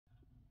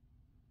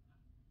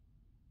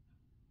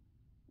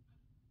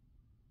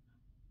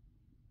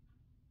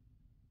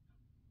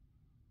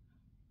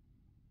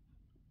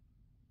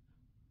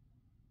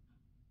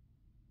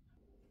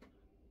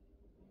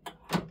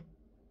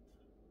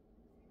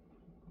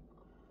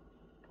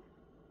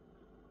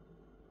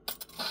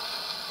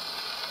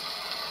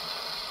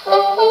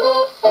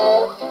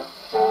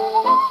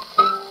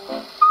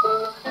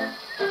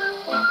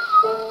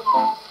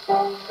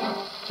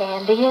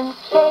Candy and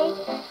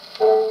cake,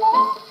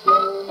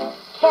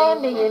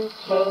 candy and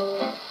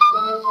cake.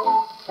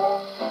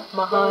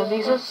 My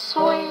honey's as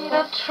sweet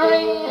a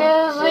treat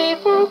as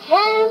eating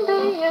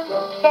candy and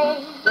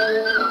cake.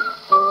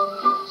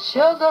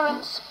 Sugar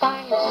and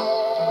spice,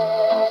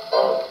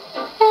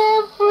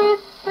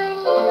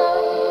 everything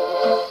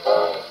nice.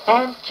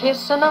 And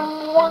kissing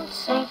 'em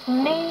once ain't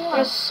near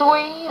as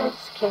sweet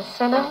as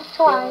kissing 'em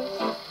twice.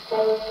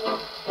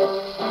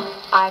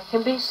 I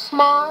can be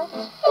smart,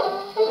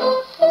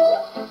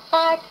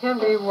 I can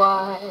be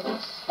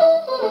wise,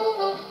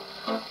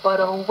 but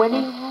oh, when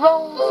he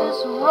rolls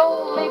his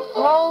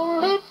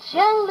roly-poly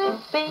jelly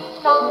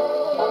bean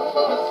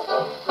eyes,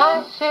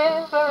 I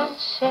shiver and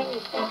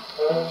shake.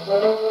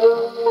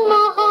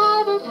 My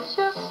heart would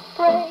just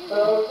break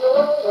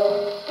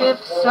if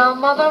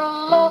some other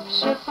love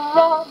should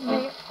rob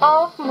me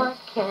of my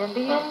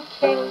candy and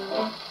cake.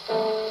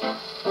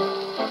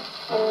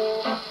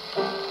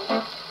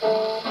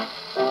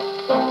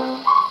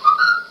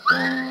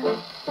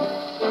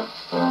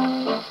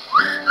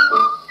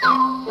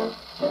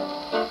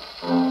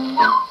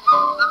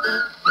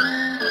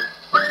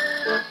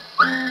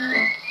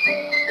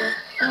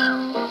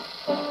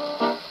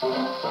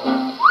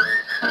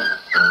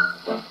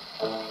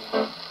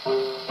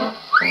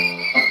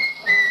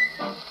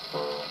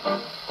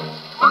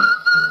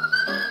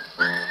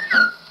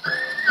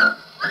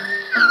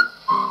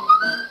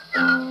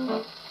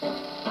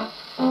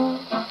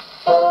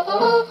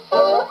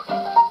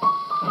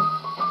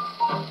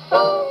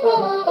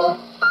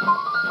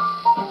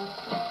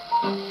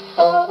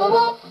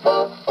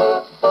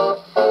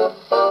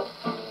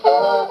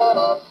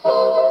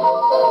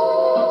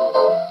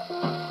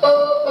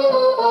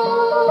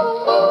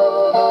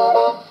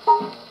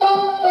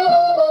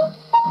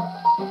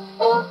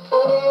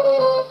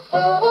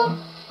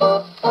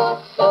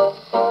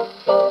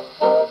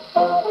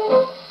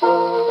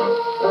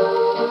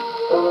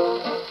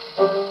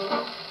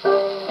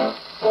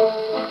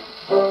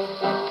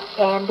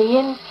 Candy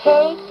and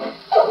cake,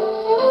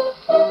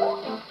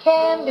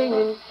 candy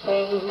and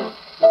cake.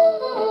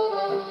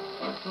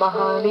 My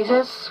honey's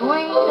as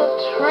sweet a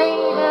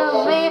treat as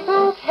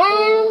eating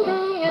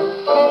candy and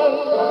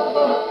cake.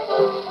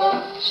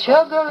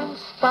 Sugar and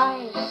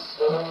spice,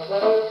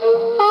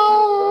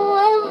 oh,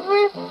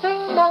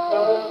 everything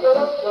nice.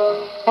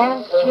 And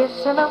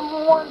kissing 'em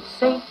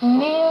once ain't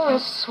near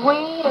as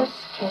sweet as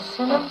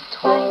kissing 'em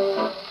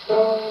twice.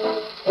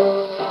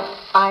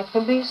 I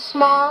can be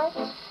smart,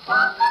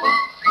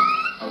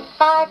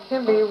 I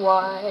can be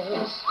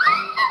wise,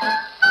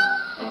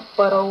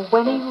 but oh,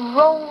 when he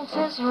rolls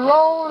his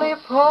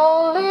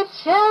roly-poly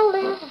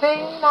jelly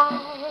bean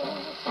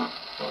eyes,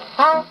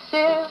 I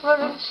shiver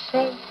and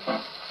shake.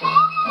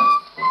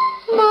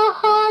 My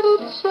heart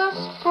would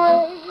just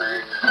break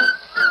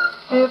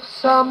if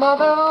some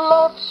other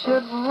love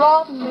should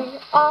rob me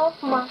of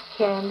my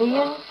candy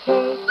and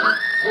cake.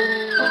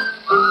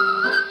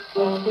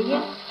 Candy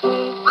and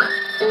cake,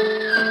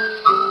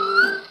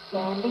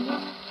 candy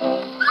and cake.